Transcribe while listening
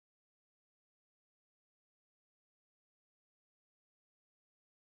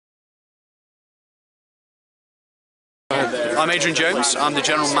I'm Adrian Jones. I'm the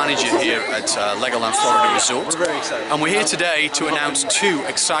general manager here at Legoland Florida Resort. We're very excited. And we're here today to announce two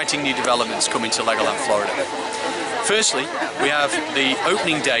exciting new developments coming to Legoland Florida. Firstly, we have the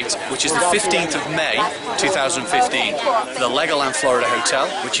opening date, which is the 15th of May 2015, for the Legoland Florida Hotel,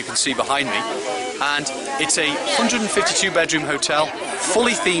 which you can see behind me. And it's a 152 bedroom hotel,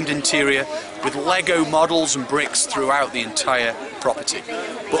 fully themed interior, with Lego models and bricks throughout the entire property.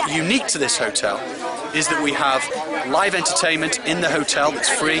 But unique to this hotel is that we have live entertainment in the hotel that's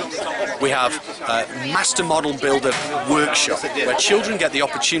free. We have a master model builder workshop where children get the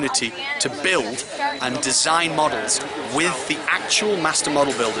opportunity to build and design models with the actual master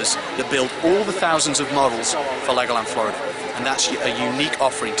model builders that build all the thousands of models for Legoland Florida. And that's a unique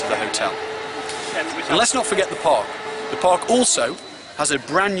offering to the hotel. And let's not forget the park. The park also has a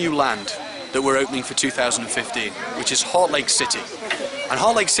brand new land that we're opening for 2015, which is Heartlake City. And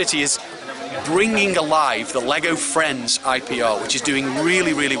Heartlake City is bringing alive the Lego Friends IPR, which is doing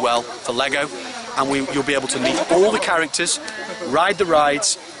really, really well for Lego. And you'll be able to meet all the characters, ride the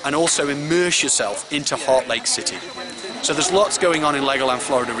rides, and also immerse yourself into Heartlake City. So there's lots going on in Legoland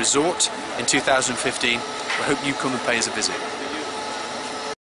Florida Resort in 2015. I hope you come and pay us a visit.